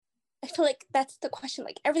feel like that's the question.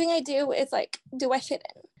 Like, everything I do is like, do I fit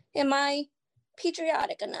in? Am I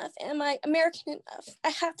patriotic enough? Am I American enough? I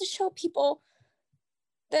have to show people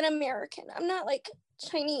that I'm American. I'm not like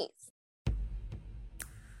Chinese.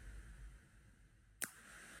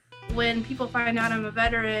 When people find out I'm a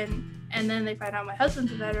veteran, and then they find out my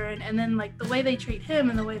husband's a veteran, and then like the way they treat him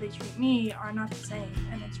and the way they treat me are not the same,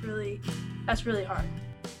 and that's really hard.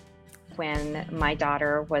 When my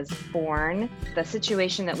daughter was born, the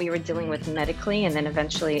situation that we were dealing with medically and then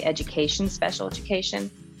eventually education, special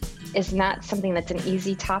education, is not something that's an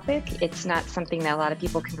easy topic. It's not something that a lot of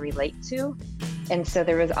people can relate to. And so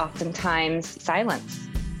there was oftentimes silence.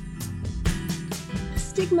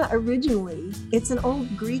 Stigma originally, it's an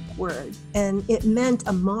old Greek word, and it meant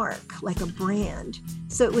a mark, like a brand.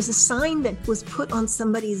 So it was a sign that was put on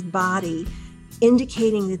somebody's body,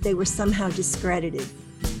 indicating that they were somehow discredited.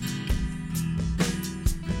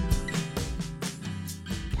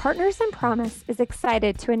 Partners in Promise is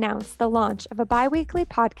excited to announce the launch of a bi-weekly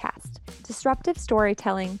podcast, Disruptive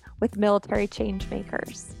Storytelling with Military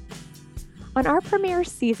Changemakers. On our premiere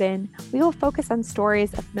season, we will focus on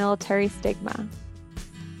stories of military stigma.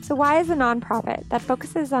 So why is a nonprofit that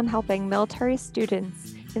focuses on helping military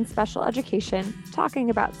students in special education talking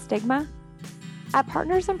about stigma? At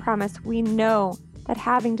Partners in Promise, we know that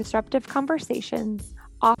having disruptive conversations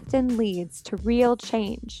often leads to real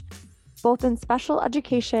change, both in special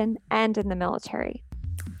education and in the military.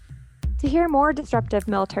 To hear more disruptive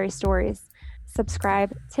military stories,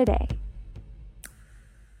 subscribe today.